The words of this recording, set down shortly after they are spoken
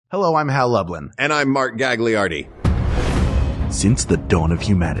Hello, I'm Hal Lublin. And I'm Mark Gagliardi. Since the dawn of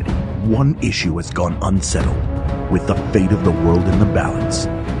humanity, one issue has gone unsettled. With the fate of the world in the balance,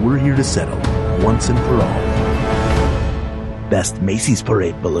 we're here to settle, once and for all. Best Macy's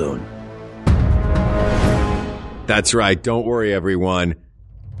Parade Balloon. That's right. Don't worry, everyone.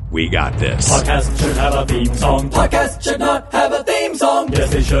 We got this. Podcast should have a theme song. Podcast should not have a theme song.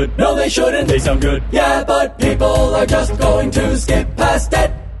 Yes, they should. No, they shouldn't. They sound good. Yeah, but people are just going to skip past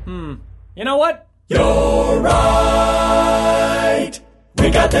it. You know what? You're right.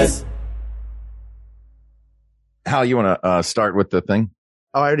 We got this. Hal, you want to start with the thing?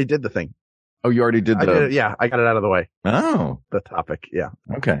 Oh, I already did the thing. Oh, you already did the... Yeah, I got it out of the way. Oh. The topic, yeah.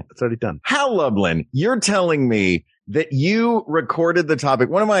 Okay. It's already done. Hal Lublin, you're telling me that you recorded the topic.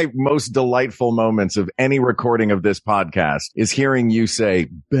 One of my most delightful moments of any recording of this podcast is hearing you say,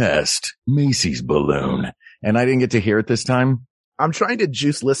 best Macy's balloon. And I didn't get to hear it this time. I'm trying to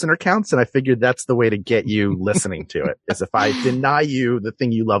juice listener counts, and I figured that's the way to get you listening to it, is if I deny you the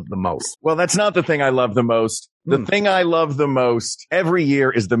thing you love the most. Well, that's not the thing I love the most. The thing I love the most every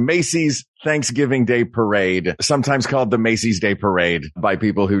year is the Macy's Thanksgiving Day Parade, sometimes called the Macy's Day Parade by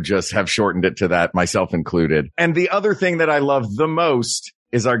people who just have shortened it to that, myself included. And the other thing that I love the most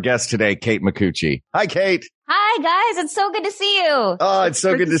is our guest today, Kate Micucci. Hi, Kate. Hi, guys. It's so good to see you. Oh, it's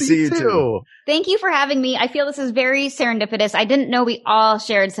so good to see you too. Thank you for having me. I feel this is very serendipitous. I didn't know we all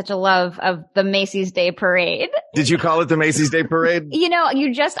shared such a love of the Macy's Day Parade. Did you call it the Macy's Day Parade? You know,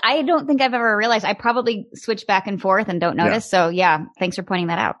 I don't think I've ever realized. I probably switch back and forth and don't notice. Yeah. So yeah, thanks for pointing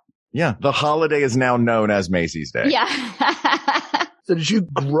that out. Yeah. The holiday is now known as Macy's Day. Yeah. So did you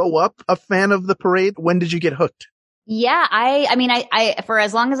grow up a fan of the parade? When did you get hooked? Yeah, I mean, for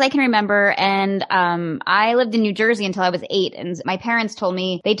as long as I can remember, and, I lived in New Jersey until I was 8, and my parents told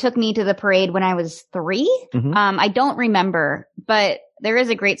me they took me to the parade when I was 3. Mm-hmm. I don't remember, but there is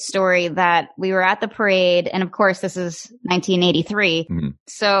a great story that we were at the parade, and of course this is 1983. Mm-hmm.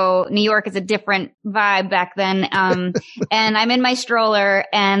 So New York is a different vibe back then. And I'm in my stroller,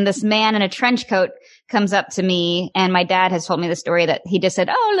 and this man in a trench coat comes up to me, and my dad has told me the story that he just said,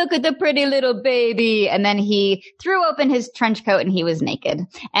 "Oh, look at the pretty little baby." And then he threw open his trench coat and he was naked.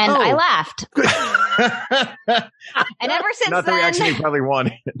 And I laughed. And ever since Not the then, reaction you probably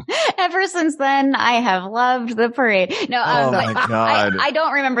wanted. Ever since then, I have loved the parade. No, Oh my God. I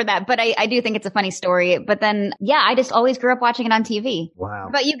don't remember that, but I do think it's a funny story. But then, yeah, I just always grew up watching it on TV. Wow.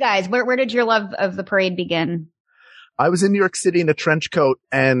 But you guys, where did your love of the parade begin? I was in New York City in a trench coat,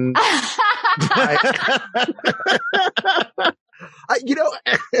 and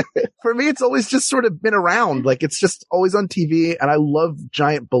for me, it's always just sort of been around. Like, it's just always on TV, and I love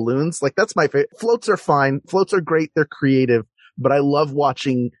giant balloons. Like, that's my favorite. Floats are fine. Floats are great. They're creative, but I love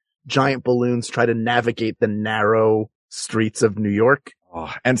watching giant balloons try to navigate the narrow streets of New York.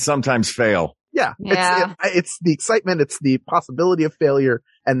 Oh, and sometimes fail. Yeah. Yeah. It's the excitement. It's the possibility of failure.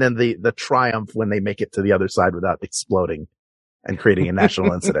 And then the triumph when they make it to the other side without exploding and creating a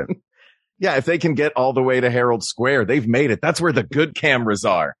national incident. Yeah, if they can get all the way to Herald Square, they've made it. That's where the good cameras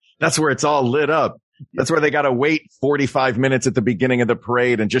are. That's where it's all lit up. That's where they got to wait 45 minutes at the beginning of the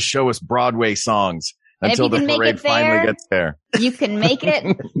parade and just show us Broadway songs until the parade finally gets there. You can make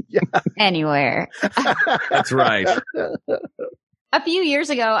it anywhere. That's right. A few years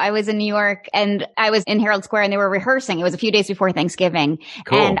ago, I was in New York, and I was in Herald Square, and they were rehearsing. It was a few days before Thanksgiving.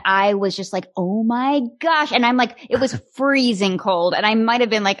 Cool. And I was just like, oh my gosh. And I'm like, it was freezing cold. And I might have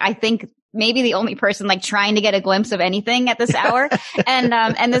been like, I think maybe the only person like trying to get a glimpse of anything at this hour.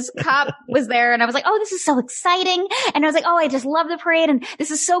 And this cop was there, and I was like, oh, this is so exciting. And I was like, oh, I just love the parade. And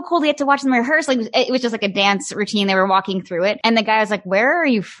this is so cool to get to watch them rehearse. Like, it was just like a dance routine. They were walking through it. And the guy was like, where are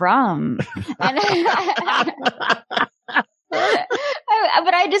you from? And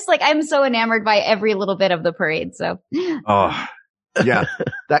but I just like, I'm so enamored by every little bit of the parade. So, Oh, yeah.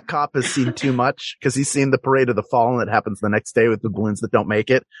 That cop has seen too much, because he's seen the Parade of the Fallen that happens the next day with the balloons that don't make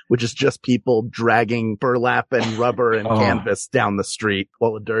it, which is just people dragging burlap and rubber and canvas down the street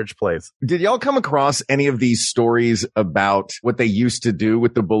while a dirge plays. Did y'all come across any of these stories about what they used to do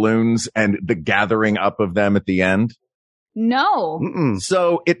with the balloons and the gathering up of them at the end? no. Mm-mm.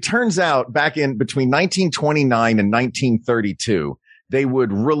 So it turns out back in between 1929 and 1932, they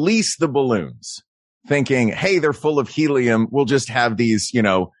would release the balloons thinking, hey, they're full of helium. We'll just have these,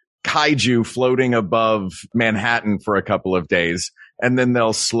 kaiju floating above Manhattan for a couple of days, and then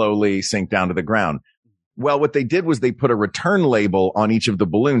they'll slowly sink down to the ground. Well, what they did was they put a return label on each of the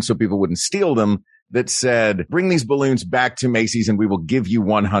balloons so people wouldn't steal them that said, bring these balloons back to Macy's and we will give you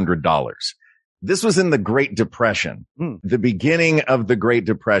 $100. This was in the Great Depression, the beginning of the Great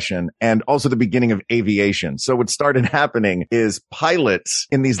Depression, and also the beginning of aviation. So what started happening is pilots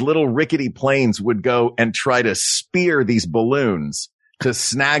in these little rickety planes would go and try to spear these balloons to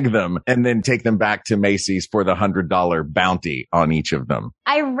snag them and then take them back to Macy's for the $100 bounty on each of them.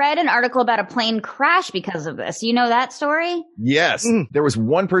 I read an article about a plane crash because of this. You know that story? Yes. There was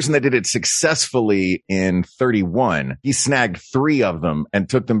one person that did it successfully in 31. He snagged 3 of them and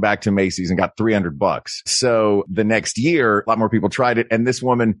took them back to Macy's and got $300. So the next year, a lot more people tried it. And this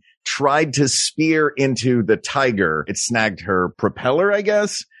woman tried to spear into the Tiger. It snagged her propeller, I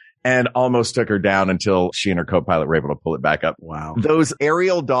guess, and almost took her down until she and her co-pilot were able to pull it back up. Wow. Those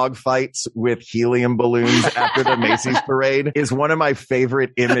aerial dogfights with helium balloons after the Macy's parade is one of my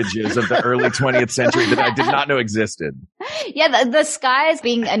favorite images of the early 20th century that I did not know existed. Yeah, the skies,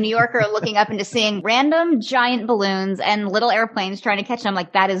 being a New Yorker, looking up and just seeing random giant balloons and little airplanes trying to catch them.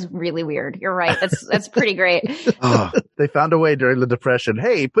 Like, that is really weird. You're right. That's pretty great. They found a way during the Depression.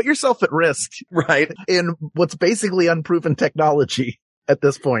 Hey, put yourself at risk. Right. In what's basically unproven technology at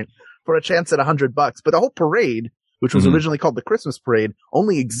this point for a chance at $100. But the whole parade, which was originally called the Christmas Parade,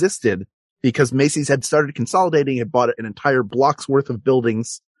 only existed because Macy's had started consolidating and bought an entire block's worth of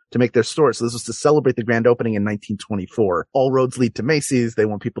buildings to make their stores. So this was to celebrate the grand opening in 1924. All roads lead to Macy's. They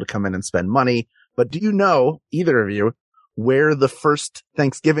want people to come in and spend money. But do you know, either of you, where the first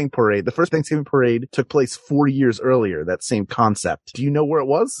Thanksgiving parade took place 4 years earlier, that same concept? Do you know where it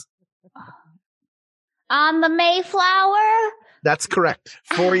was? On the Mayflower? That's correct.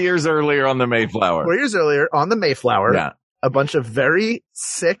 4 years earlier on the Mayflower. 4 years earlier on the Mayflower. Yeah. A bunch of very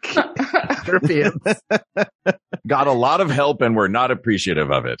sick Europeans got a lot of help and were not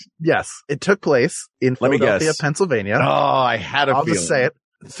appreciative of it. Yes. It took place in Philadelphia, Pennsylvania. Oh, I had a I'll feeling. just say it,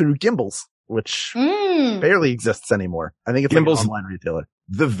 through Gimbels, which barely exists anymore. I think it's Gimbels, like an online retailer.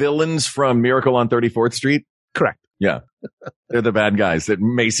 The villains from Miracle on 34th Street? Correct. Yeah. They're the bad guys that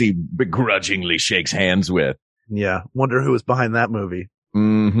Macy begrudgingly shakes hands with. Yeah. Wonder who was behind that movie.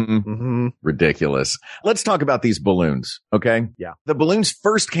 Ridiculous. Let's talk about these balloons. Okay. Yeah. The balloons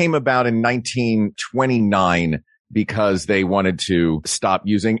first came about in 1929 because they wanted to stop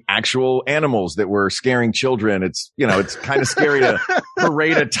using actual animals that were scaring children. It's kind of scary to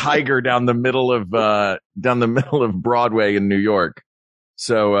parade a tiger down the middle of Broadway in New York.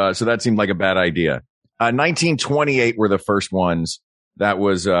 So that seemed like a bad idea. 1928 were the first ones. That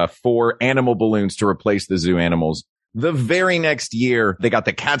was 4 animal balloons to replace the zoo animals. The very next year, they got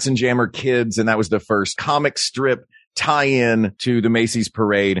the Katzenjammer Kids, and that was the first comic strip tie-in to the Macy's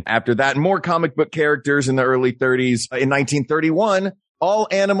parade. After that, more comic book characters in the early 30s. In 1931, all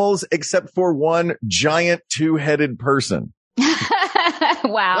animals except for one giant 2-headed person.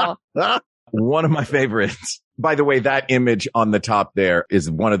 Wow. One of my favorites. By the way, that image on the top there is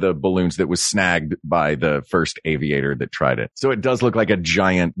one of the balloons that was snagged by the first aviator that tried it. So it does look like a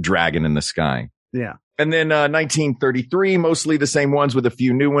giant dragon in the sky. Yeah. And then 1933, mostly the same ones with a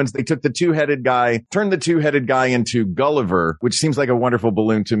few new ones. They took the 2-headed guy, turned the 2-headed guy into Gulliver, which seems like a wonderful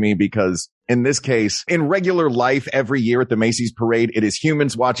balloon to me because in this case, in regular life, every year at the Macy's parade, it is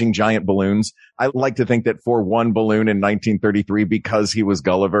humans watching giant balloons. I like to think that for one balloon in 1933, because he was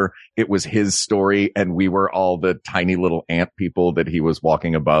Gulliver, it was his story and we were all the tiny little ant people that he was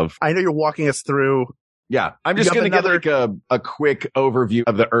walking above. I know you're walking us through. Yeah, I'm just going to give like a quick overview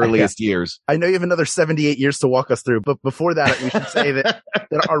of the earliest years. I know you have another 78 years to walk us through, but before that, we should say that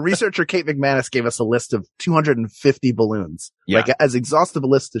our researcher, Kate McManus, gave us a list of 250 balloons. Yeah. Like as exhaustive a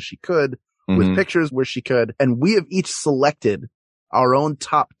list as she could, with pictures where she could. And we have each selected our own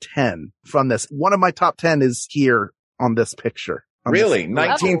top 10 from this. One of my top 10 is here on this picture. Really?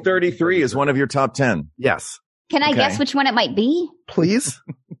 1933 is one of your top 10? Yes. Can I guess which one it might be? Please?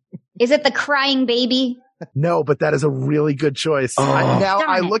 Is it the crying baby? No, but that is a really good choice.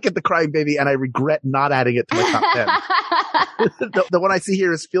 I look at the crying baby and I regret not adding it to my top 10. the one I see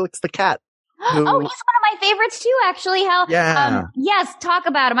here is Felix the cat. He's one of my favorites too, actually. Yes, talk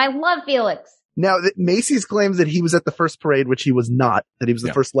about him. I love Felix. Now, Macy's claims that he was at the first parade, which he was not, that he was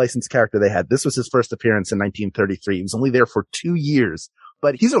the first licensed character they had. This was his first appearance in 1933. He was only there for 2 years.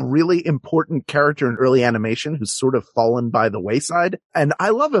 But he's a really important character in early animation who's sort of fallen by the wayside. And I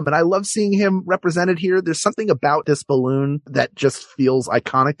love him and I love seeing him represented here. There's something about this balloon that just feels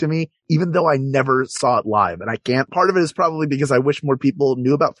iconic to me, even though I never saw it live. And I can't. Part of it is probably because I wish more people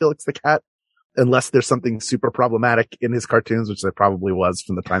knew about Felix the cat, unless there's something super problematic in his cartoons, which there probably was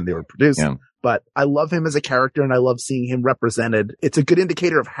from the time they were produced. Yeah. But I love him as a character and I love seeing him represented. It's a good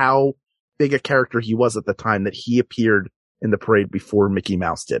indicator of how big a character he was at the time that he appeared in the parade before Mickey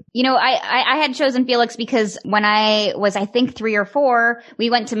Mouse did. You know, I had chosen Felix because when I was, I think 3 or 4, we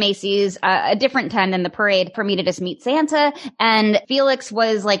went to Macy's, a different time than the parade for me to just meet Santa. And Felix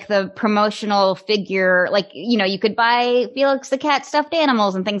was like the promotional figure. Like, you know, you could buy Felix the cat stuffed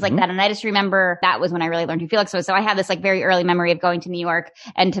animals and things like that. And I just remember that was when I really learned who Felix was. So I have this like very early memory of going to New York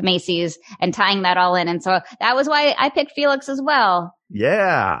and to Macy's and tying that all in. And so that was why I picked Felix as well.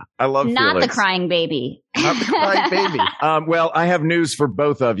 Yeah. I love Not Felix. the crying baby. Not the crying baby. Well, I have news for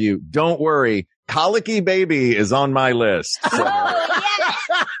both of you. Don't worry. Colicky Baby is on my list. So,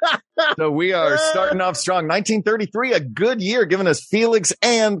 so we are starting off strong. 1933, a good year, giving us Felix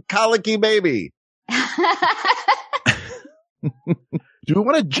and Colicky Baby. Do we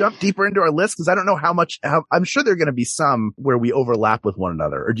want to jump deeper into our list? Because I don't know how I'm sure there are going to be some where we overlap with one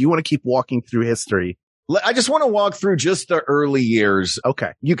another. Or do you want to keep walking through history? I just want to walk through just the early years.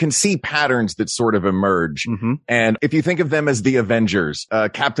 Okay. You can see patterns that sort of emerge. Mm-hmm. And if you think of them as the Avengers,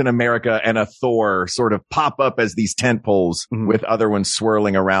 Captain America and a Thor sort of pop up as these tent poles with other ones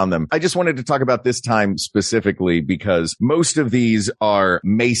swirling around them. I just wanted to talk about this time specifically because most of these are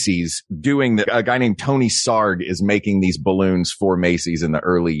Macy's doing a guy named Tony Sarg is making these balloons for Macy's in the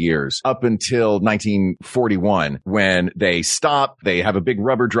early years up until 1941 when they stop. They have a big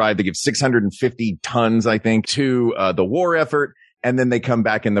rubber drive. They give 650 tons, I think, to the war effort. And then they come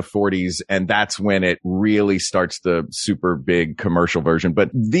back in the 40s, and that's when it really starts the super big commercial version. But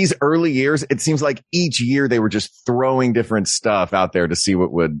these early years, it seems like each year they were just throwing different stuff out there to see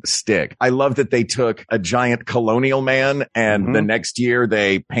what would stick. I love that they took a giant colonial man, and the next year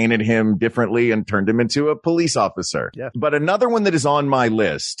they painted him differently and turned him into a police officer. Yeah. But another one that is on my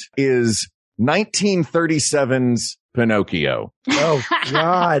list is 1937's Pinocchio. Oh,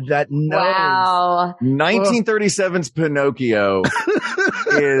 God, that nose. Wow. 1937's Pinocchio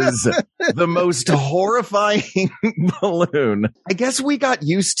is the most horrifying balloon. I guess we got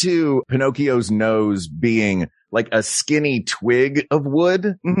used to Pinocchio's nose being like a skinny twig of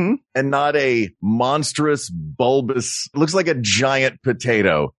wood and not a monstrous, bulbous, looks like a giant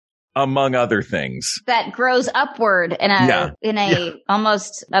potato. Among other things. That grows upward in a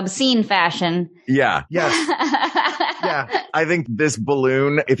almost obscene fashion. Yeah. Yes. Yeah. I think this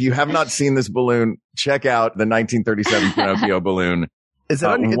balloon, if you have not seen this balloon, check out the 1937 Pinocchio balloon. Is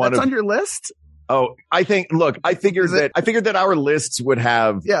that on your list? Oh, I figured that our lists would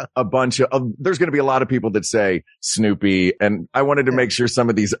have a bunch of, there's going to be a lot of people that say Snoopy, and I wanted to make sure some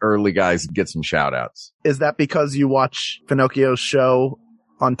of these early guys get some shout outs. Is that because you watch Pinocchio's show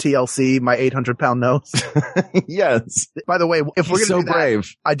on TLC, My 800-Pound Nose? Yes. By the way, if we're going to do that,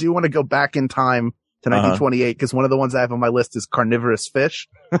 brave. I do want to go back in time to 1928 because one of the ones I have on my list is carnivorous fish,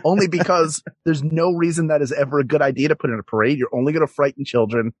 only because there's no reason that is ever a good idea to put in a parade. You're only going to frighten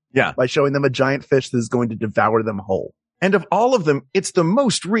children by showing them a giant fish that is going to devour them whole. And of all of them, it's the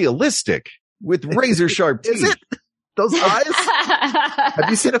most realistic with razor sharp teeth. Is it? Those eyes? Have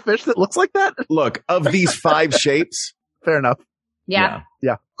you seen a fish that looks like that? Look, of these 5 shapes. Fair enough. Yeah.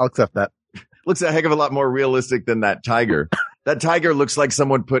 Yeah, I'll accept that. Looks a heck of a lot more realistic than that tiger. That tiger looks like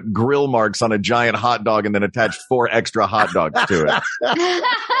someone put grill marks on a giant hot dog and then attached 4 extra hot dogs to it.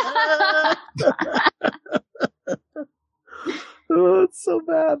 Oh, it's so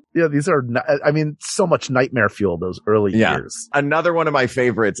bad. Yeah, these are, so much nightmare fuel, those early years. Another one of my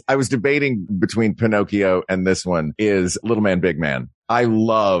favorites, I was debating between Pinocchio and this one, is Little Man, Big Man. I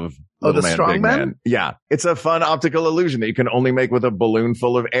love Little Man, Strong Big Man? Yeah. It's a fun optical illusion that you can only make with a balloon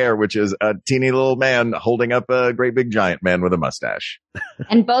full of air, which is a teeny little man holding up a great big giant man with a mustache.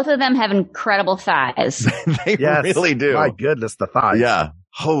 And both of them have incredible thighs. They really do. My goodness, the thighs. Yeah.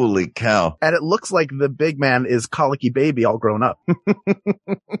 Holy cow. And it looks like the big man is Colicky Baby all grown up.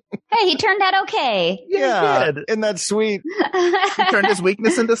 Hey, he turned out okay. Yeah. He did. Isn't that sweet? He turned his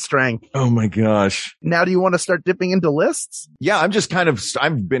weakness into strength. Oh my gosh. Now, do you want to start dipping into lists? Yeah,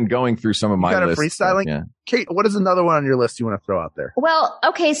 I've been going through some of my kind lists. Of freestyling? Yeah. Kate, what is another one on your list you want to throw out there? Well,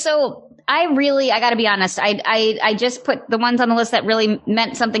 okay, so I gotta be honest. I just put the ones on the list that really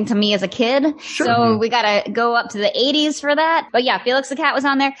meant something to me as a kid. Sure. So we gotta go up to the 80s for that. But yeah, Felix the Cat was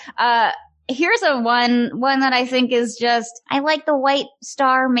on there. Here's a one that I think is just, I like the White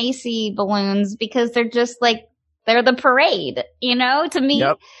Star Macy balloons because they're just like, they're the parade, to me.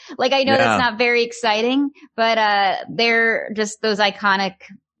 Yep. Like, I know that's not very exciting, but, they're just those iconic,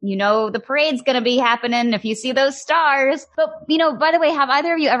 the parade's going to be happening if you see those stars. But, by the way, have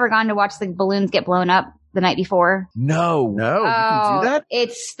either of you ever gone to watch the balloons get blown up the night before? No. You can do that?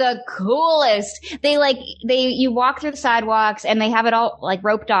 It's the coolest. You walk through the sidewalks and they have it all like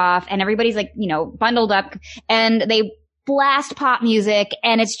roped off and everybody's like, bundled up and they blast pop music,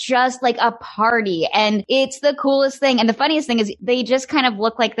 and it's just like a party, and it's the coolest thing. And the funniest thing is they just kind of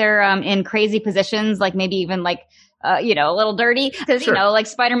look like they're in crazy positions, like maybe even like a little dirty, because like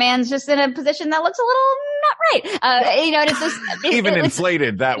Spider-Man's just in a position that looks a little not right. And it's just even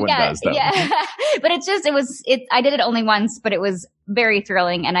inflated. That one does though. Yeah. But I did it only once, but it was very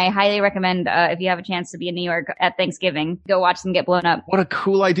thrilling, and I highly recommend if you have a chance to be in New York at Thanksgiving, go watch them get blown up. What a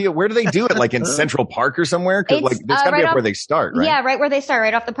cool idea! Where do they do it? Like in Central Park or somewhere? Because like there's gotta be up where they start, right? Yeah, right where they start,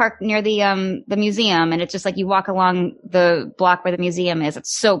 right off the park near the museum, and it's just like you walk along the block where the museum is.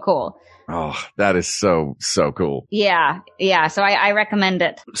 It's so cool. Oh, that is so cool. Yeah. So I recommend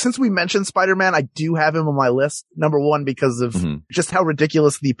it. Since we mentioned Spider-Man, I do have him on my list. Number one, because of just how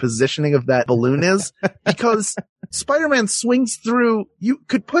ridiculous the positioning of that balloon is. Because Spider-Man swings through, you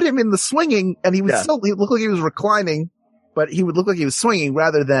could put him in the swinging and he would he look like he was reclining, but he would look like he was swinging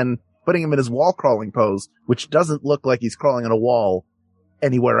rather than putting him in his wall crawling pose, which doesn't look like he's crawling on a wall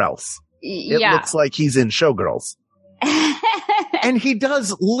anywhere else. It looks like he's in Showgirls. And he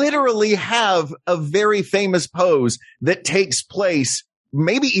does literally have a very famous pose that takes place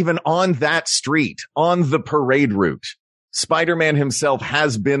maybe even on that street, on the parade route. Spider-Man himself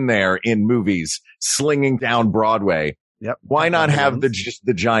has been there in movies, slinging down Broadway. Yep. Why not have just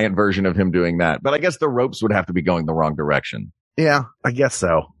the giant version of him doing that? But I guess the ropes would have to be going the wrong direction. Yeah, I guess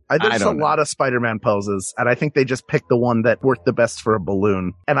so. There's a lot of Spider-Man poses, and I think they just picked the one that worked the best for a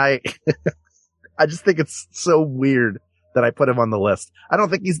balloon. And I just think it's so weird that I put him on the list. I don't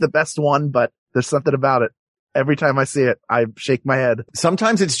think he's the best one, but there's something about it. Every time I see it, I shake my head.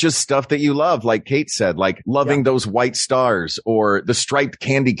 Sometimes it's just stuff that you love, like Kate said, like loving those white stars or the striped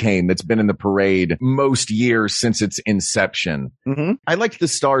candy cane that's been in the parade most years since its inception. Mm-hmm. I liked the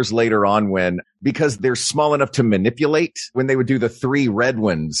stars later on because they're small enough to manipulate, when they would do the 3 red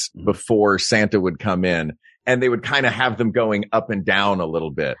ones before Santa would come in. And they would kind of have them going up and down a little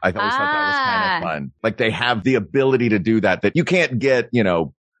bit. I always thought that was kind of fun. Like they have the ability to do that you can't get,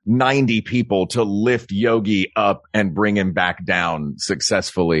 90 people to lift Yogi up and bring him back down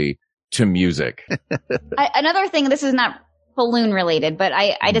successfully to music. Another thing, this is not balloon related, but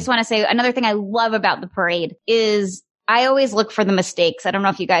I just want to say another thing I love about the parade is I always look for the mistakes. I don't know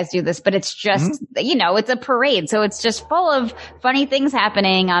if you guys do this, but it's just, it's a parade. So it's just full of funny things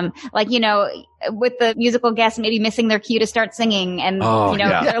happening. With the musical guests maybe missing their cue to start singing and,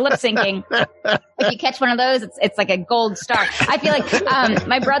 they're lip syncing. If you catch one of those, it's like a gold star. I feel like,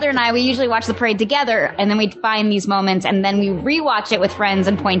 my brother and I, we usually watch the parade together and then we'd find these moments and then we rewatch it with friends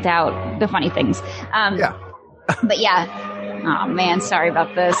and point out the funny things. But yeah. Oh man, sorry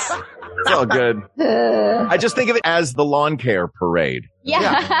about this. It's all good. I just think of it as the lawn care parade.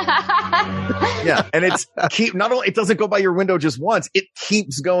 Yeah. And not only, it doesn't go by your window just once, it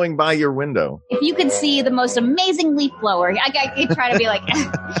keeps going by your window. If you could see the most amazing leaf blower, I could try to be like,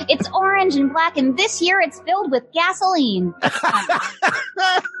 it's orange and black and this year it's filled with gasoline.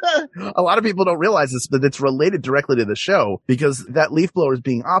 A lot of people don't realize this, but it's related directly to the show because that leaf blower is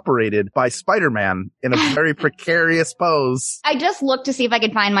being operated by Spider-Man in a very precarious pose. I just looked to see if I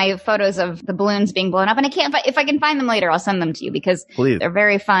could find my photos of the balloons being blown up, and I can't. If I can find them later, I'll send them to you because they're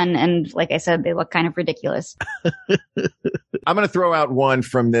very fun and, like I said, they look kind of ridiculous. I'm going to throw out one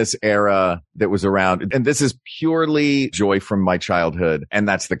from this era that was around, and this is purely joy from my childhood, and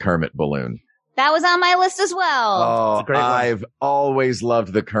that's the Kermit balloon. That was on my list as well. Oh, I've always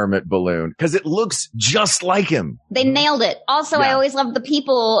loved the Kermit balloon because it looks just like him. They nailed it. Also, I always loved the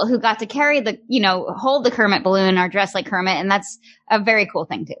people who got to carry hold the Kermit balloon or dress like Kermit. And that's a very cool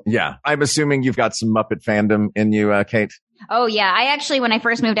thing too. Yeah. I'm assuming you've got some Muppet fandom in you, Kate. Oh yeah. I actually, when I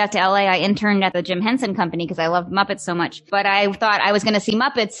first moved out to LA, I interned at the Jim Henson Company because I love Muppets so much. But I thought I was going to see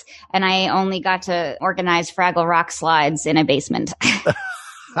Muppets and I only got to organize Fraggle Rock slides in a basement.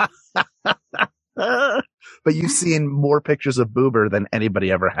 But you've seen more pictures of Boober than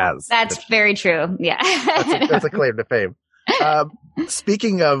anybody ever has. That's very true. Yeah. that's a claim to fame.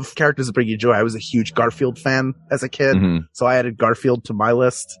 Speaking of characters that bring you joy, I was a huge Garfield fan as a kid. Mm-hmm. So I added Garfield to my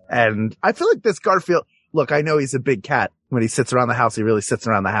list. And I feel like this Garfield, look, I know he's a big cat. When he sits around the house, he really sits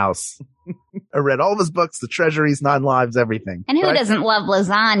around the house. I read all of his books, The Treasuries, 9 Lives, everything. And who doesn't love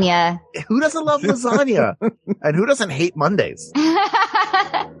lasagna? Who doesn't love lasagna? And who doesn't hate Mondays?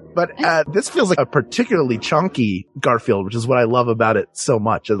 But this feels like a particularly chunky Garfield, which is what I love about it so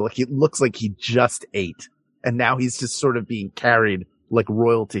much. Like, it looks like he just ate. And now he's just sort of being carried like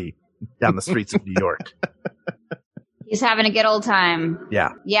royalty down the streets of New York. He's having a good old time. Yeah.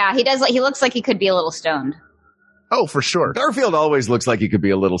 Yeah, he does. He looks like he could be a little stoned. Oh, for sure. Garfield always looks like he could be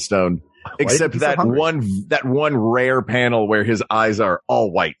a little stoned. Except that one rare panel where his eyes are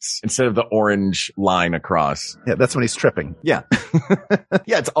all whites instead of the orange line across. Yeah, that's when he's tripping. Yeah.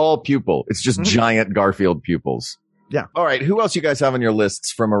 Yeah, it's all pupil. It's just giant Garfield pupils. Yeah. All right. Who else you guys have on your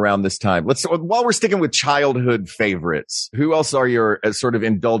lists from around this time? While we're sticking with childhood favorites, who else are your sort of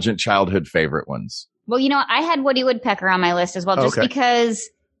indulgent childhood favorite ones? Well, I had Woody Woodpecker on my list as well, just because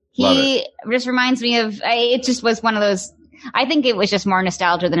he just reminds me of, it just was one of those, I think it was just more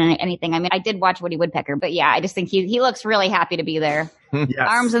nostalgia than anything. I mean, I did watch Woody Woodpecker, but yeah, I just think he looks really happy to be there. Yes.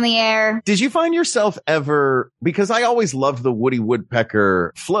 Arms in the air. Did you find yourself ever, because I always loved the Woody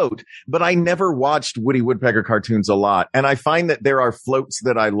Woodpecker float, but I never watched Woody Woodpecker cartoons a lot. And I find that there are floats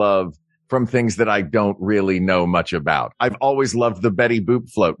that I love from things that I don't really know much about. I've always loved the Betty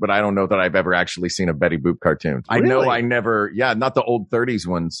Boop float, but I don't know that I've ever actually seen a Betty Boop cartoon. Really? I know I never, not the old 30s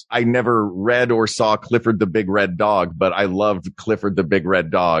ones. I never read or saw Clifford the Big Red Dog, but I loved Clifford the Big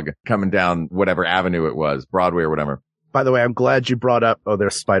Red Dog coming down whatever avenue it was, Broadway or whatever. By the way, I'm glad you brought up,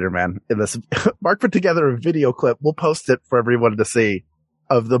 there's Spider-Man in this. Mark put together a video clip. We'll post it for everyone to see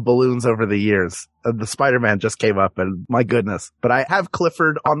of the balloons over the years. The Spider-Man just came up and my goodness. But I have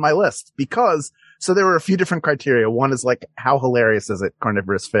Clifford on my list because, so there were a few different criteria. One is like, how hilarious is it?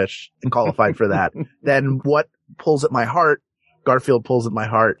 Carnivorous fish qualified for that. Then what pulls at my heart? Garfield pulls at my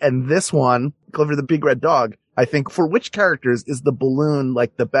heart. And this one, Clifford the Big Red Dog, I think for which characters is the balloon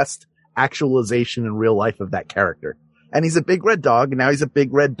like the best actualization in real life of that character? And he's a big red dog and now he's a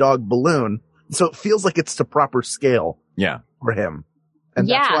big red dog balloon. So it feels like it's to proper scale. Yeah. For him. And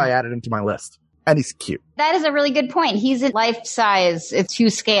that's why I added him to my list. And he's cute. That is a really good point. He's in life size. It's to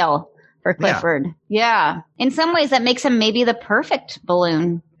scale for Clifford. Yeah. In some ways, that makes him maybe the perfect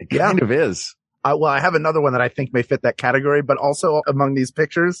balloon. It kind of is. Well, I have another one that I think may fit that category, but also among these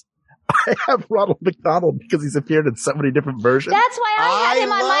pictures, I have Ronald McDonald because he's appeared in so many different versions. That's why I had him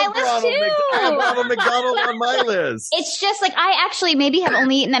on my list too. I have Ronald McDonald on my list. It's just like I actually maybe have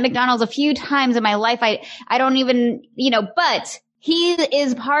only eaten at McDonald's a few times in my life. I don't even, but he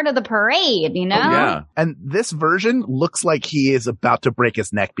is part of the parade, Oh, yeah. And this version looks like he is about to break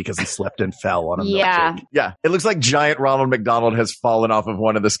his neck because he slipped and fell on a milkshake. Yeah. It looks like giant Ronald McDonald has fallen off of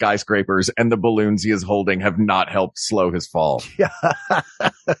one of the skyscrapers and the balloons he is holding have not helped slow his fall. Yeah.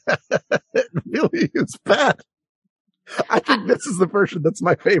 It really is bad. I think this is the version that's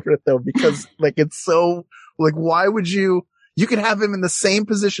my favorite though, because like it's so like, why would you could have him in the same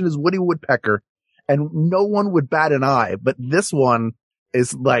position as Woody Woodpecker and no one would bat an eye. But this one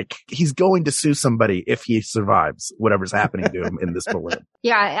is like, he's going to sue somebody if he survives whatever's happening to him in this balloon.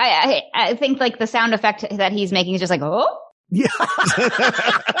 Yeah. I think like the sound effect that he's making is just like, oh. Yeah.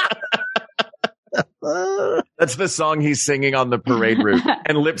 That's the song he's singing on the parade route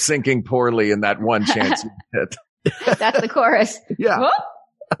and lip syncing poorly in that one chance you hit. That's the chorus. Yeah.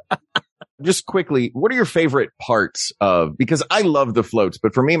 Oh. Just quickly, what are your favorite parts of, because I love the floats,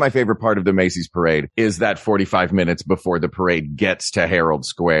 but for me, my favorite part of the Macy's parade is that 45 minutes before the parade gets to Herald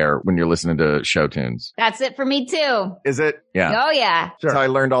Square when you're listening to show tunes. That's it for me too. Is it? Yeah. Oh yeah. That's how I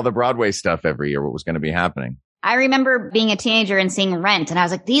learned all the Broadway stuff every year, what was going to be happening. I remember being a teenager and seeing Rent, and I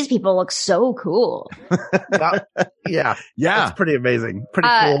was like, these people look so cool. Yeah. It's pretty amazing. Pretty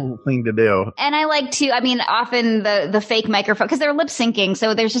cool thing to do. And I like to, often the fake microphone, because they're lip syncing.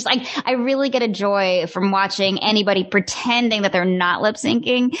 So there's just like, I really get a joy from watching anybody pretending that they're not lip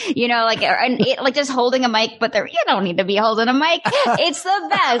syncing, like just holding a mic, but you don't need to be holding a mic. It's the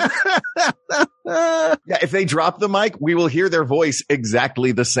best. Yeah. If they drop the mic, we will hear their voice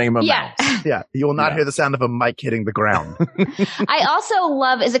exactly the same amount. Yeah. You will not hear the sound of a mic hitting the ground. I also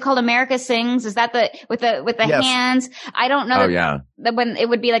love, is it called America Sings? Is that with the hands? I don't know. That when it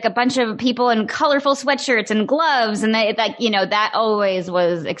would be like a bunch of people in colorful sweatshirts and gloves, and that always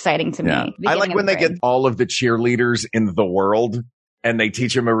was exciting to me. I like when they get all of the cheerleaders in the world and they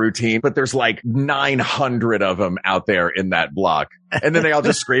teach them a routine, but there's like 900 of them out there in that block. And then they all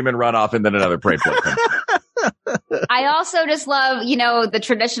just scream and run off, and then another parade float comes. I also just love, the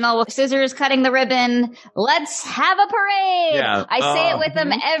traditional scissors cutting the ribbon. Let's have a parade. Yeah. I say it with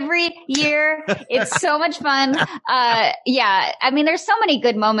them every year. It's so much fun. There's so many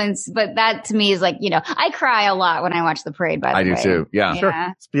good moments, but that to me is like, I cry a lot when I watch the parade, by the way. I do too. Yeah. Sure.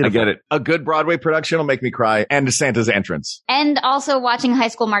 It's beautiful. I get it. A good Broadway production will make me cry, and Santa's entrance. And also watching high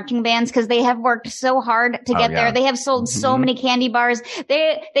school marching bands, because they have worked so hard to get there. They have sold so many candy bars.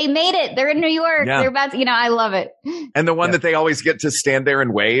 They made it. They're in New York. Yeah. They're about to, I love it. And the one that they always get to stand there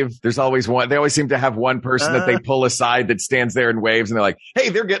and wave. There's always one. They always seem to have one person that they pull aside that stands there and waves, and they're like, hey,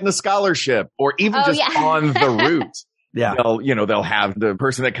 they're getting a scholarship, or even on the route. Yeah. They'll have the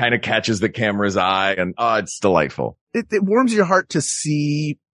person that kind of catches the camera's eye, and it's delightful. It warms your heart to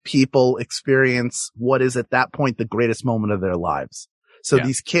see people experience what is at that point the greatest moment of their lives. So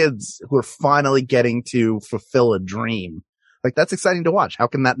these kids who are finally getting to fulfill a dream, like that's exciting to watch. How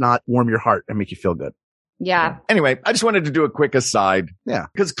can that not warm your heart and make you feel good? Yeah. Anyway, I just wanted to do a quick aside. Yeah.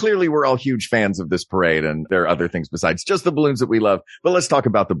 Because clearly we're all huge fans of this parade, and there are other things besides just the balloons that we love. But let's talk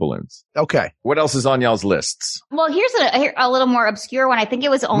about the balloons. Okay. What else is on y'all's lists? Well, here's a little more obscure one. I think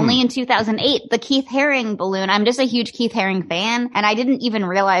it was only in 2008, the Keith Haring balloon. I'm just a huge Keith Haring fan, and I didn't even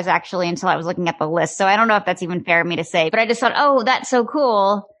realize actually until I was looking at the list. So I don't know if that's even fair of me to say, but I just thought, oh, that's so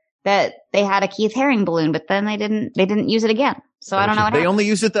cool that they had a Keith Haring balloon, but then they didn't use it again. So I don't know what happened. They only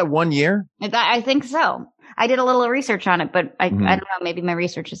used it that one year? I think so. I did a little research on it, but I don't know, maybe my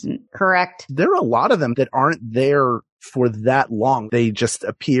research isn't correct. There are a lot of them that aren't there for that long. They just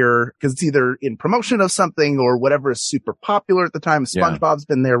appear because it's either in promotion of something or whatever is super popular at the time. SpongeBob's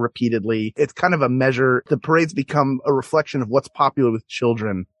been there repeatedly. It's kind of a measure. The parades become a reflection of what's popular with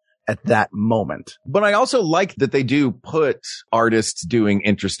children at that moment. But I also like that they do put artists doing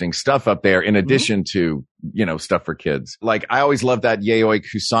interesting stuff up there in addition to, stuff for kids. Like I always love that Yayoi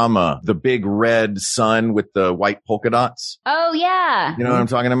Kusama, the big red sun with the white polka dots. Oh yeah. You know what I'm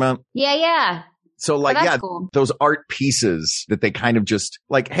talking about? Yeah. So cool. Those art pieces that they kind of just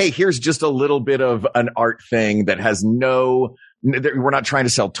like, hey, here's just a little bit of an art thing that has we're not trying to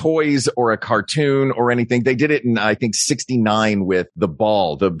sell toys or a cartoon or anything. They did it in, I think, 69 with the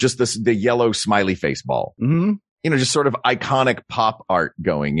ball, the yellow smiley face ball. Mm-hmm. Just sort of iconic pop art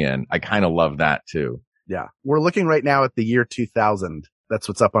going in. I kind of love that too. Yeah. We're looking right now at the year 2000. That's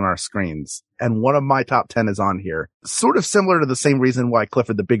what's up on our screens. And one of my top 10 is on here. Sort of similar to the same reason why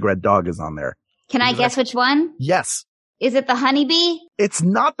Clifford the Big Red Dog is on there. Can I guess which one? Yes. Is it the honeybee? It's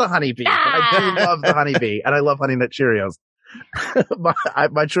not the honeybee. But I do love the honeybee, and I love Honey Nut Cheerios.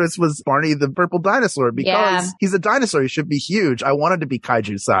 my choice was Barney the Purple Dinosaur because he's a dinosaur. He should be huge. I wanted to be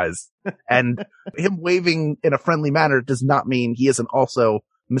kaiju size. And him waving in a friendly manner does not mean he isn't also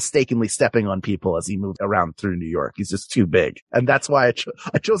mistakenly stepping on people as he moves around through New York. He's just too big. And that's why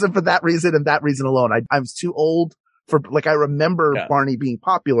I chose him for that reason and that reason alone. I was too old for, I remember Barney being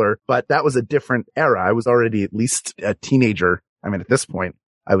popular, but that was a different era. I was already at least a teenager. I mean, at this point,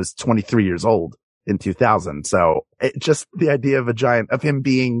 I was 23 years old in 2000. So just the idea of him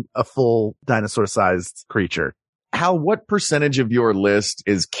being a full dinosaur sized creature. Hal, what percentage of your list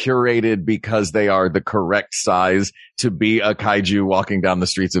is curated because they are the correct size to be a kaiju walking down the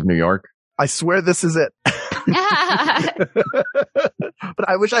streets of New York? I swear this is it. But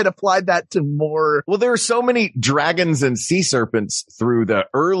I wish I'd applied that to more. Well, there are so many dragons and sea serpents through the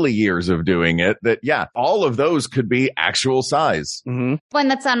early years of doing it that, all of those could be actual size. Mm-hmm. One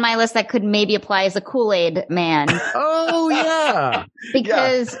that's on my list that could maybe apply is a Kool-Aid man. Oh, yeah.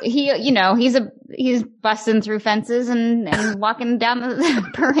 Because he's busting through fences and walking down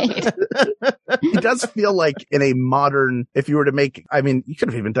the parade. He does feel like in a modern, if you were to make, you could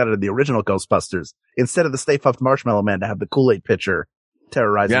have even done it in the original Ghostbusters. Instead of the Stay Puft Marshmallow Man to have the Kool-Aid pitcher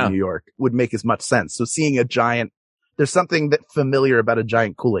terrorizing New York would make as much sense. So seeing there's something that familiar about a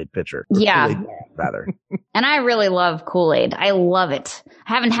giant Kool-Aid pitcher. Yeah. Kool-Aid, rather. And I really love Kool-Aid. I love it.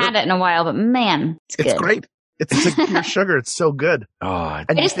 I haven't had it in a while, but man, it's good. It's great. It's like pure sugar. It's so good. Oh,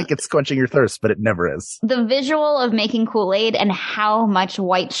 and you think it's quenching your thirst, but it never is. The visual of making Kool-Aid and how much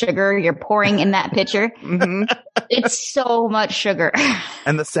white sugar you're pouring in that pitcher. Mm-hmm. It's so much sugar.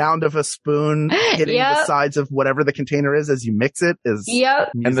 And the sound of a spoon hitting the sides of whatever the container is as you mix it is music.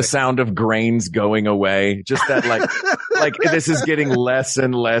 And the sound of grains going away. Just that like this is getting less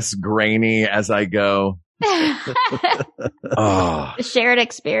and less grainy as I go. The shared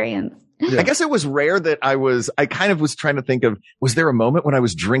experience. Yeah. I guess it was rare that I kind of was trying to think of, was there a moment when I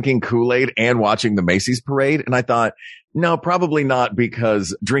was drinking Kool-Aid and watching the Macy's parade? And I thought, no, probably not,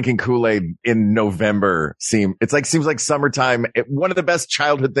 because drinking Kool-Aid in November seems like summertime. One of the best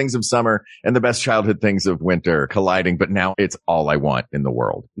childhood things of summer and the best childhood things of winter colliding. But now it's all I want in the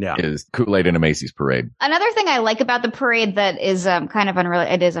world is Kool-Aid in a Macy's parade. Another thing I like about the parade that is kind of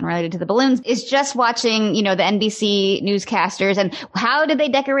unrelated to the balloons is just watching, the NBC newscasters and how did they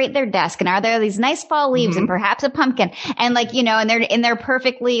decorate their desk? And are there these nice fall leaves and perhaps a pumpkin and and they're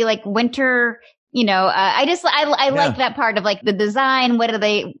perfectly winter, I like that part of the design.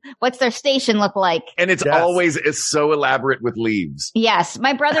 What's their station look like? And it's always so elaborate with leaves. Yes.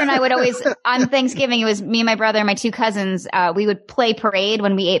 My brother and I would always, on Thanksgiving, it was me and my brother and my two cousins, we would play parade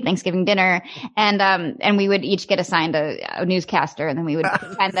when we ate Thanksgiving dinner and we would each get assigned a newscaster and then we would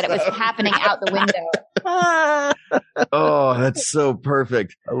pretend that it was happening out the window. Oh, that's so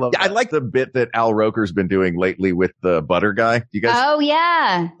perfect. I love I that. like the bit that Al Roker's been doing lately with the butter guy. You guys, Oh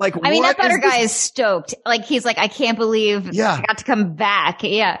yeah. like, I mean, what that butter is this? guy is stoked. Like he's like, I can't believe Yeah. I got to come back.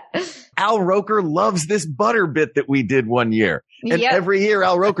 Yeah. Al Roker loves this butter bit that we did one year. And Yep. every year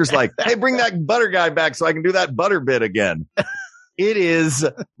Al Roker's like, hey, bring that butter guy back so I can do that butter bit again. It is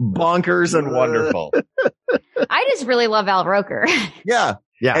bonkers and wonderful. I just really love Al Roker. Yeah.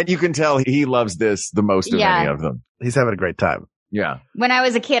 Yeah. And you can tell he loves this the most of Yeah. any of them. He's having a great time. Yeah. When I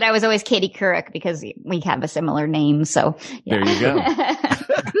was a kid, I was always Katie Couric because we have a similar name. So yeah. There you go.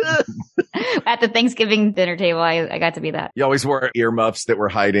 At the Thanksgiving dinner table, I got to be that. You always wore earmuffs that were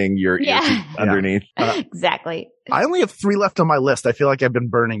hiding your Yeah. earpiece underneath. Exactly. I only have 3 left on my list. I feel like I've been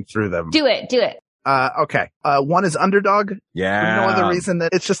burning through them. Do it. Okay. One is Underdog. Yeah. For no other reason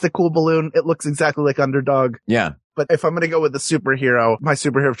that it's just a cool balloon. It looks exactly like Underdog. Yeah. But if I'm going to go with the superhero, my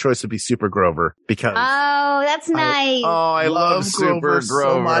superhero of choice would be Super Grover because Oh, that's nice. I love Super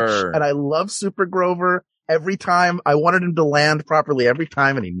so much. Grover. And I love Super Grover every time. I wanted him to land properly every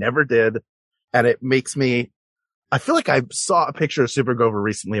time and he never did. And it makes me, I feel like I saw a picture of Super Grover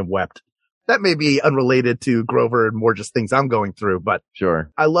recently and wept. That may be unrelated to Grover and more just things I'm going through, but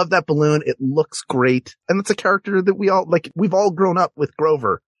Sure. I love that balloon. It looks great. And it's a character that we've all grown up with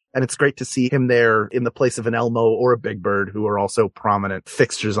Grover. And it's great to see him there in the place of an Elmo or a Big Bird, who are also prominent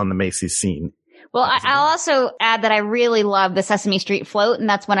fixtures on the Macy scene. Well, I'll also add that I really love the Sesame Street float, and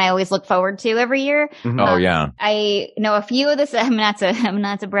that's one I always look forward to every year. Oh, yeah. I know a few of the, I'm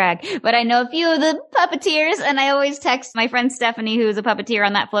not to brag, but I know a few of the puppeteers, and I always text my friend Stephanie, who's a puppeteer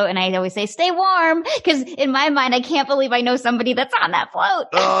on that float, and I always say, stay warm, because in my mind, I can't believe I know somebody that's on that float.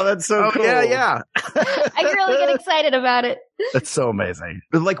 Oh, that's so cool. Yeah. I really get excited about it. That's so amazing.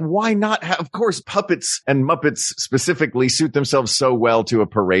 But like, why not have, of course, puppets and Muppets specifically suit themselves so well to a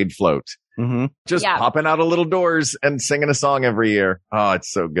parade float. Mm-hmm. Just Yeah. popping out of little doors and singing a song every year. Oh,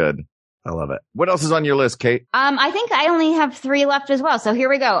 it's so good. I love it. What else is on your list, Kate? I think I only have 3 left as well. So here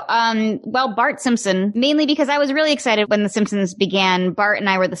we go. Well, Bart Simpson, mainly because I was really excited when The Simpsons began. Bart and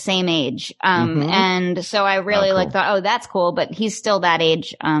I were the same age. And so I really cool. thought, oh, that's cool, but he's still that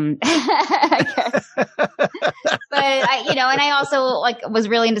age. I guess. But and I also was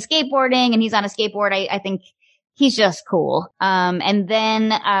really into skateboarding and he's on a skateboard. I think he's just cool. And then,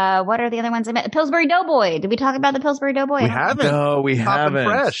 what are the other ones I met? Pillsbury Doughboy. Did we talk about the Pillsbury Doughboy? We haven't. No, we Poppin' haven't.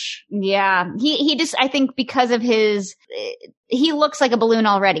 fresh. Yeah. He just, I think because of his, he looks like a balloon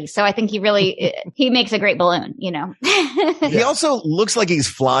already. So I think he really, he makes a great balloon, He also looks like he's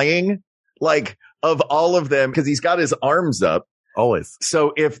flying, like, of all of them, because he's got his arms up. Always.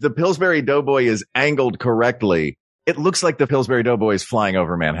 So if the Pillsbury Doughboy is angled correctly, it looks like the Pillsbury Doughboy is flying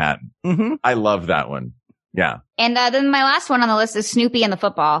over Manhattan. Mm-hmm. I love that one. Yeah. And then my last one on the list is Snoopy and the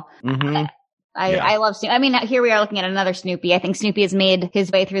football. Mm-hmm. I love Snoopy. I mean, here we are looking at another Snoopy. I think Snoopy has made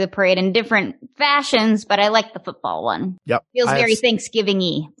his way through the parade in different fashions, but I like the football one. Yep. Feels I very have-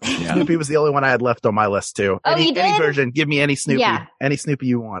 Thanksgiving-y. Yeah. Snoopy was the only one I had left on my list too. Oh, you Any did? version. Give me any Snoopy. Yeah. Any Snoopy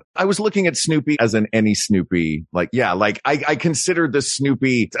you want. I was looking at Snoopy as an any Snoopy. I consider the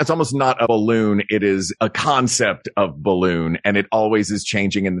Snoopy, it's almost not a balloon. It is a concept of balloon and it always is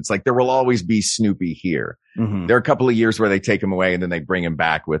changing. And it's like, there will always be Snoopy here. Mm-hmm. There are a couple of years where they take him away and then they bring him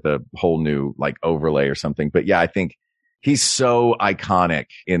back with a whole new overlay or something. But yeah, I think he's so iconic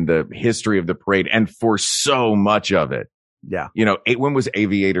in the history of the parade and for so much of it. Yeah. When was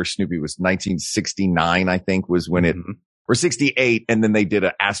Aviator Snoopy? Was 1969, I think, was when it, Mhm. or 68. And then they did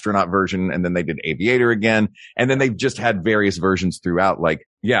an astronaut version and then they did Aviator again. And then they've just had various versions throughout.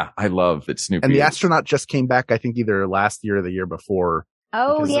 I love that Snoopy. And the is- astronaut just came back, I think either last year or the year before.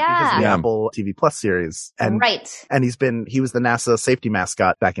 Oh, Because of yeah. the Yeah. Apple TV Plus series. And, Right. and he was the NASA safety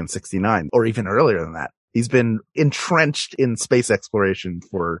mascot back in 69 or even earlier than that. He's been entrenched in space exploration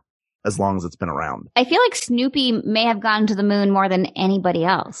for as long as it's been around. I feel like Snoopy may have gone to the moon more than anybody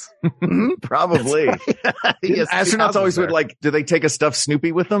else. Probably. He has Astronauts always there. would do they take a stuffed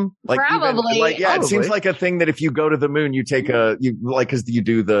Snoopy with them? Probably. It Probably. seems like a thing that if you go to the moon, you take cause you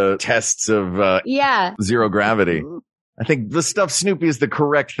do the tests of, Yeah. zero gravity. I think the stuffed Snoopy is the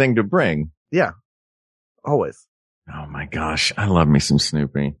correct thing to bring. Yeah. Always. Oh my gosh. I love me some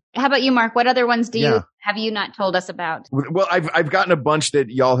Snoopy. How about you, Mark? What other ones Yeah. have you not told us about? Well, I've gotten a bunch that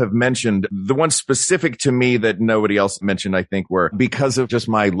y'all have mentioned. The ones specific to me that nobody else mentioned, I think, were because of just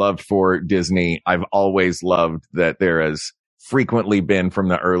my love for Disney. I've always loved that there has frequently been from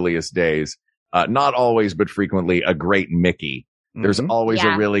the earliest days, not always, but frequently a great Mickey. There's Mhm. always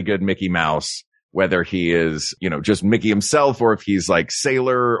Yeah. a really good Mickey Mouse, whether he is, just Mickey himself or if he's like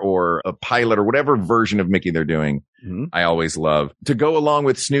Sailor or a pilot or whatever version of Mickey they're doing. Mhm. I always love. To go along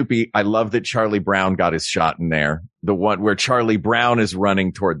with Snoopy, I love that Charlie Brown got his shot in there. the one where Charlie Brown is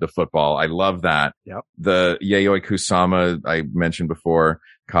running toward the football. I love that. Yep. The Yayoi Kusama I mentioned before,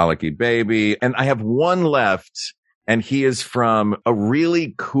 Colicky Baby. And I have one left, and he is from a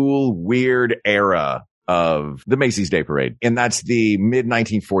really cool, weird era of the Macy's Day Parade. And that's the mid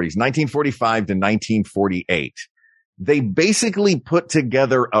 1940s, 1945 to 1948. They basically put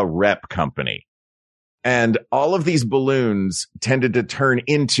together a rep company. And all of these balloons tended to turn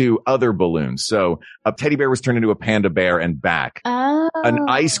into other balloons. So a teddy bear was turned into a panda bear and back. Oh. An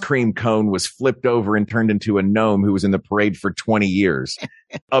ice cream cone was flipped over and turned into a gnome who was in the parade for 20 years.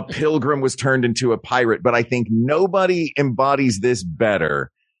 A pilgrim was turned into a pirate. But I think nobody embodies this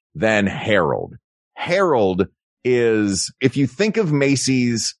better than Harold. Harold is, if you think of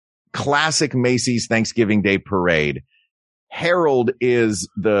Macy's, classic Macy's Thanksgiving Day Parade, Harold is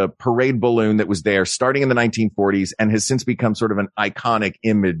the parade balloon that was there starting in the 1940s and has since become sort of an iconic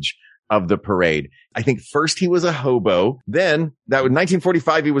image of the parade. I think first he was a hobo. Then that was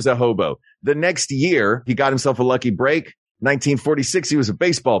 1945. He was a hobo. The next year he got himself a lucky break. 1946, he was a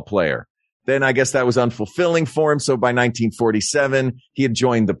baseball player. Then I guess that was unfulfilling for him. So by 1947, he had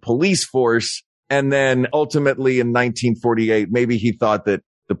joined the police force. And then ultimately in 1948, maybe he thought that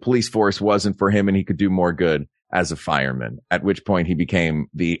the police force wasn't for him and he could do more good as a fireman, at which point he became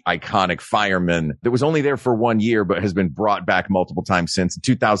the iconic fireman that was only there for 1 year, but has been brought back multiple times since. In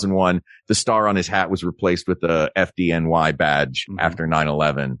 2001, the star on his hat was replaced with the FDNY badge after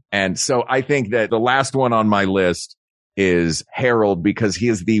 9/11. And so I think that the last one on my list is Harold because he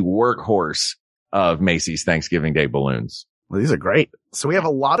is the workhorse of Macy's Thanksgiving Day balloons. Well, these are great. So we have a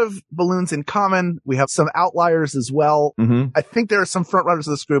lot of balloons in common. We have some outliers as well. I think there are some front runners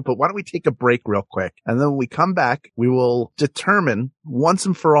of this group, but why don't we take a break real quick? And then when we come back, we will determine once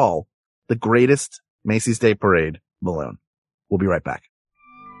and for all the greatest Macy's Day Parade balloon. We'll be right back.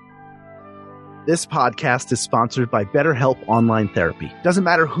 This podcast is sponsored by BetterHelp Online Therapy. Doesn't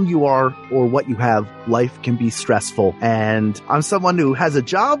matter who you are or what you have, life can be stressful. And I'm someone who has a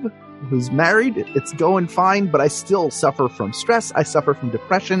job, who's married. It's going fine, but I still suffer from stress. I suffer from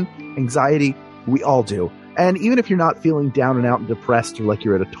depression, anxiety. We all do. And even if you're not feeling down and out and depressed or like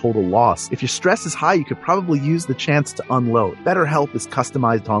you're at a total loss, if your stress is high, you could probably use the chance to unload. BetterHelp is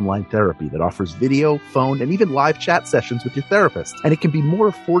customized online therapy that offers video, phone, and even live chat sessions with your therapist. And it can be more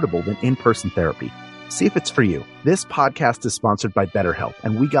affordable than in-person therapy. See if it's for you. This podcast is sponsored by BetterHelp,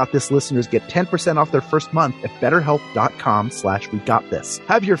 and We Got This listeners get 10% off their first month at BetterHelp.com/WeGotThis.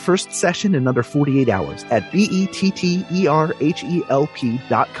 Have your first session in under 48 hours at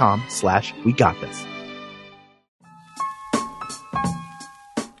BetterHelp.com/WeGotThis.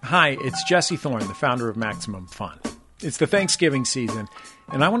 Hi, it's Jesse Thorne, the founder of Maximum Fun. It's the Thanksgiving season,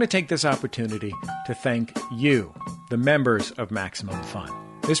 and I want to take this opportunity to thank you, the members of Maximum Fun.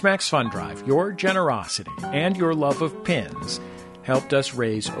 This Max Fun Drive, your generosity and your love of pins helped us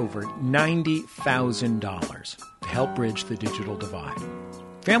raise over $90,000 to help bridge the digital divide.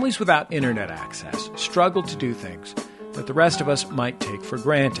 Families without internet access struggle to do things that the rest of us might take for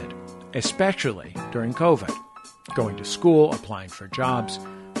granted, especially during COVID. Going to school, applying for jobs,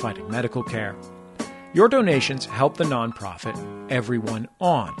 finding medical care. Your donations help the nonprofit Everyone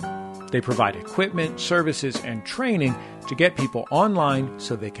On. They provide equipment, services, and training to get people online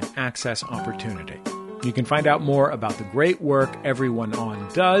so they can access opportunity. You can find out more about the great work Everyone On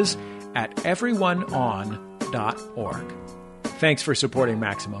does at everyoneon.org. Thanks for supporting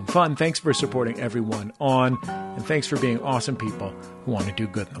Maximum Fun. Thanks for supporting Everyone On. And thanks for being awesome people who want to do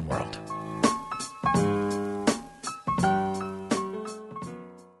good in the world.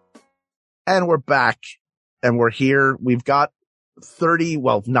 And we're back. And we're here. We've got 30,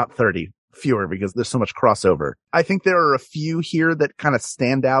 well, not 30, fewer because there's so much crossover. I think there are a few here that kind of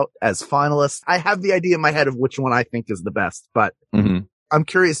stand out as finalists. I have the idea in my head of which one I think is the best, but I'm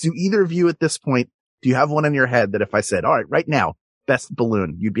curious, do either of you at this point, do you have one in your head that if I said, all right, right now, best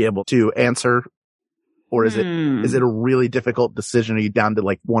balloon, you'd be able to answer? Or is it a really difficult decision? Are you down to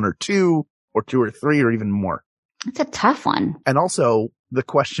like one or two or three or even more? It's a tough one. And also the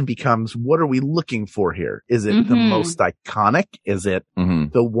question becomes, what are we looking for here? Is it the most iconic? Is it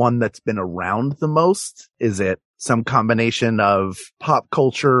the one that's been around the most? Is it some combination of pop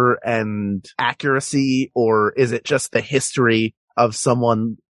culture and accuracy? Or is it just the history of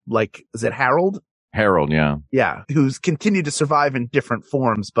someone like, is it Harold? Harold, yeah. Yeah. Who's continued to survive in different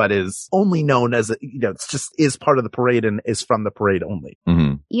forms, but is only known as, it's just is part of the parade and is from the parade only.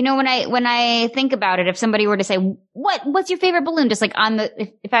 You know, when I think about it, if somebody were to say, what's your favorite balloon? Just like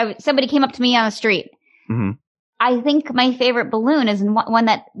somebody came up to me on the street, I think my favorite balloon is one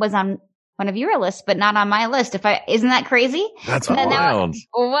that was on one of your lists, but not on my list. Isn't that crazy? That's wild.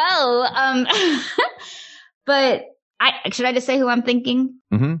 But should I just say who I'm thinking?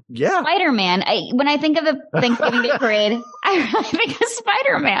 Mm-hmm. Yeah. Spider-Man. When I think of the Thanksgiving Day Parade, I really think of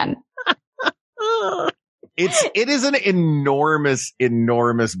Spider-Man. It is an enormous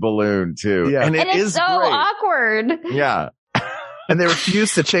balloon too. Yeah. And it's is so great. awkward. Yeah. And they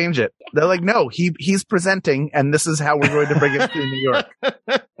refuse to change it. They're like, no, he's presenting, and this is how we're going to bring him to New York.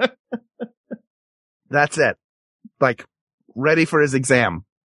 That's it. Like, ready for his exam.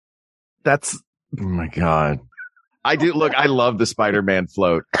 That's... Oh my God. I do. Look, I love the Spider-Man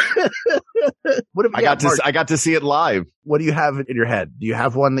float. I got to see it live. What do you have in your head? Do you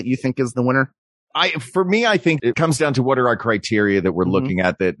have one that you think is the winner? For me, I think it comes down to what are our criteria that we're looking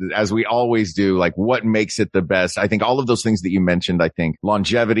at, that as we always do, like what makes it the best. I think all of those things that you mentioned, I think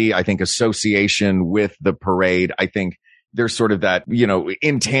longevity, I think association with the parade. I think there's sort of that,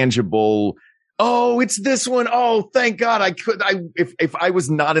 intangible. Oh, it's this one. Oh, thank God. If I was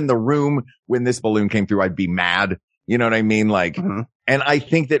not in the room when this balloon came through, I'd be mad. You know what I mean? Like, and I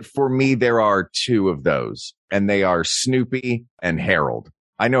think that for me, there are two of those, and they are Snoopy and Harold.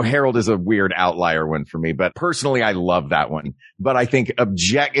 I know Harold is a weird outlier one for me, but personally, I love that one. But I think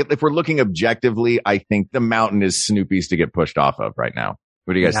if we're looking objectively, I think the mountain is Snoopy's to get pushed off of right now.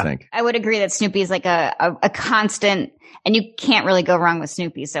 What do you guys think? I would agree that Snoopy is like a constant, and you can't really go wrong with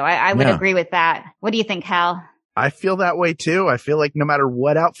Snoopy. So I would agree with that. What do you think, Hal? I feel that way too. I feel like no matter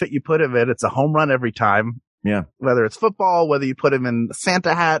what outfit you put him in, it's a home run every time. Yeah. Whether it's football, whether you put him in the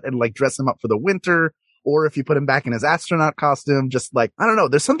Santa hat and like dress him up for the winter, or if you put him back in his astronaut costume, just like, I don't know.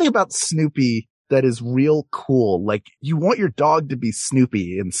 There's something about Snoopy that is real cool. Like you want your dog to be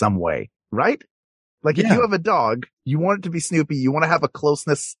Snoopy in some way, right? Like if you have a dog, you want it to be Snoopy. You want to have a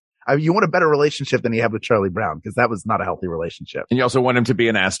closeness. You want a better relationship than you have with Charlie Brown, because that was not a healthy relationship. And you also want him to be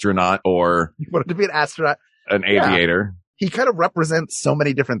an astronaut or you want him to be an astronaut, an aviator. He kind of represents so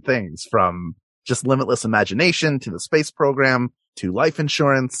many different things, from just limitless imagination to the space program to life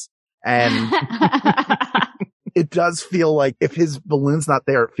insurance. And it does feel like if his balloon's not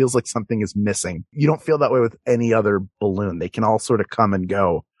there, it feels like something is missing. You don't feel that way with any other balloon. They can all sort of come and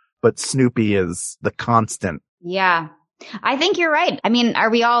go, but Snoopy is the constant. Yeah, I think you're right. I mean, are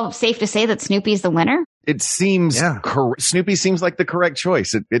we all safe to say that Snoopy's the winner? It seems Snoopy seems like the correct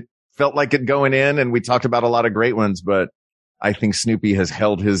choice. It felt like it going in, and we talked about a lot of great ones, but I think Snoopy has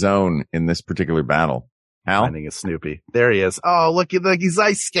held his own in this particular battle. Hal? Finding a Snoopy. There he is. Oh, look, he's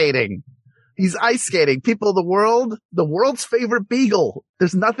ice skating. He's ice skating. People of the world's favorite beagle.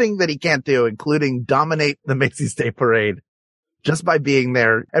 There's nothing that he can't do, including dominate the Macy's Day Parade. Just by being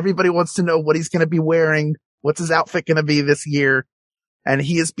there. Everybody wants to know what he's going to be wearing. What's his outfit going to be this year? And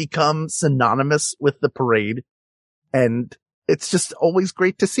he has become synonymous with the parade. And it's just always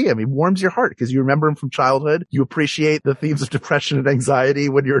great to see him. He warms your heart because you remember him from childhood. You appreciate the themes of depression and anxiety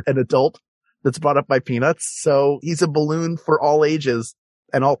when you're an adult. That's brought up by Peanuts. So he's a balloon for all ages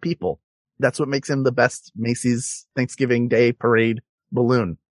and all people. That's what makes him the best Macy's Thanksgiving Day Parade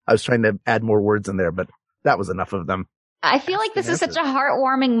balloon. I was trying to add more words in there, but that was enough of them. I feel like this is such a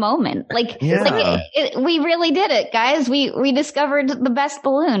heartwarming moment. Like we really did it, guys. We discovered the best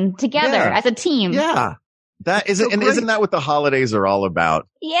balloon together as a team. Yeah. That isn't, and isn't that what the holidays are all about?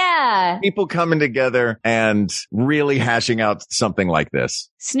 Yeah. People coming together and really hashing out something like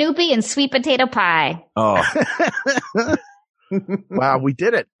this. Snoopy and sweet potato pie. Oh. Wow, we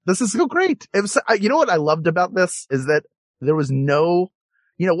did it. This is so great. It was, you know what I loved about this is that there was no,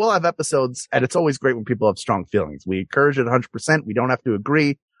 we'll have episodes, and it's always great when people have strong feelings. We encourage it 100%. We don't have to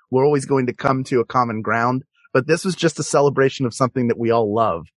agree. We're always going to come to a common ground. But this was just a celebration of something that we all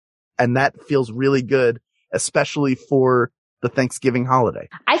love. And that feels really good, especially for the Thanksgiving holiday.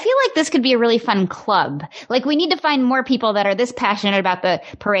 I feel like this could be a really fun club. Like we need to find more people that are this passionate about the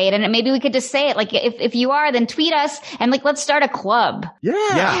parade, and maybe we could just say it. Like if you are, then tweet us and like, let's start a club.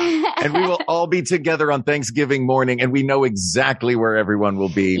 Yeah. And we will all be together on Thanksgiving morning, and we know exactly where everyone will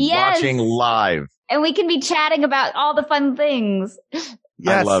be watching live. And we can be chatting about all the fun things. Yes.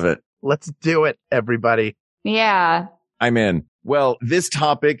 I love it. Let's do it, everybody. Yeah. I'm in. Well, this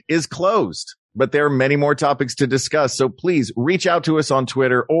topic is closed, but there are many more topics to discuss. So please reach out to us on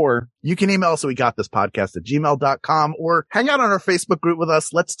Twitter, or you can email us at wegotThisPodcast@gmail.com, or hang out on our Facebook group with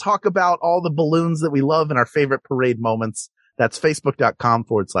us. Let's talk about all the balloons that we love and our favorite parade moments. That's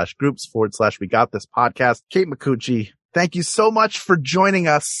Facebook.com/groups/WeGotThisPodcast. Kate Micucci, thank you so much for joining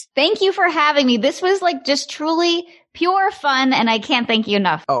us. Thank you for having me. This was like just truly pure fun, and I can't thank you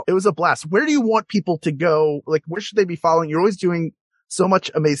enough. Oh, it was a blast. Where do you want people to go? Like, where should they be following? You're always doing so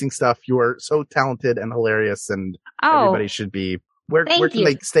much amazing stuff. You are so talented and hilarious, and everybody should be Where can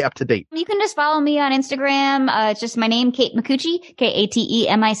they stay up to date? You can just follow me on Instagram. It's just my name, Kate Micucci,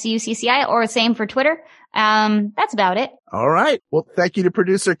 Katemicucci, or same for Twitter. That's about it. All right. Well, thank you to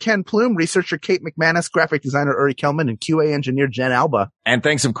producer Ken Plume, researcher Kate McManus, graphic designer Uri Kelman, and QA engineer Jen Alba. And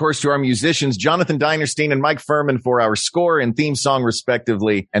thanks, of course, to our musicians, Jonathan Dinerstein and Mike Furman, for our score and theme song,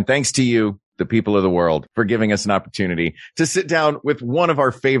 respectively. And thanks to you, the people of the world, for giving us an opportunity to sit down with one of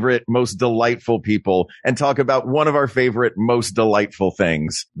our favorite, most delightful people and talk about one of our favorite, most delightful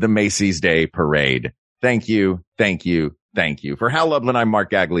things, the Macy's Day Parade. Thank you. Thank you. Thank you. For Hal Lublin, I'm Mark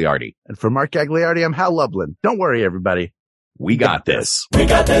Gagliardi. And for Mark Gagliardi, I'm Hal Lublin. Don't worry, everybody. We got this. We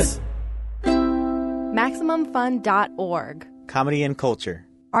got this. MaximumFun.org. Comedy and culture.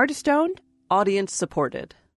 Artist owned. Audience supported.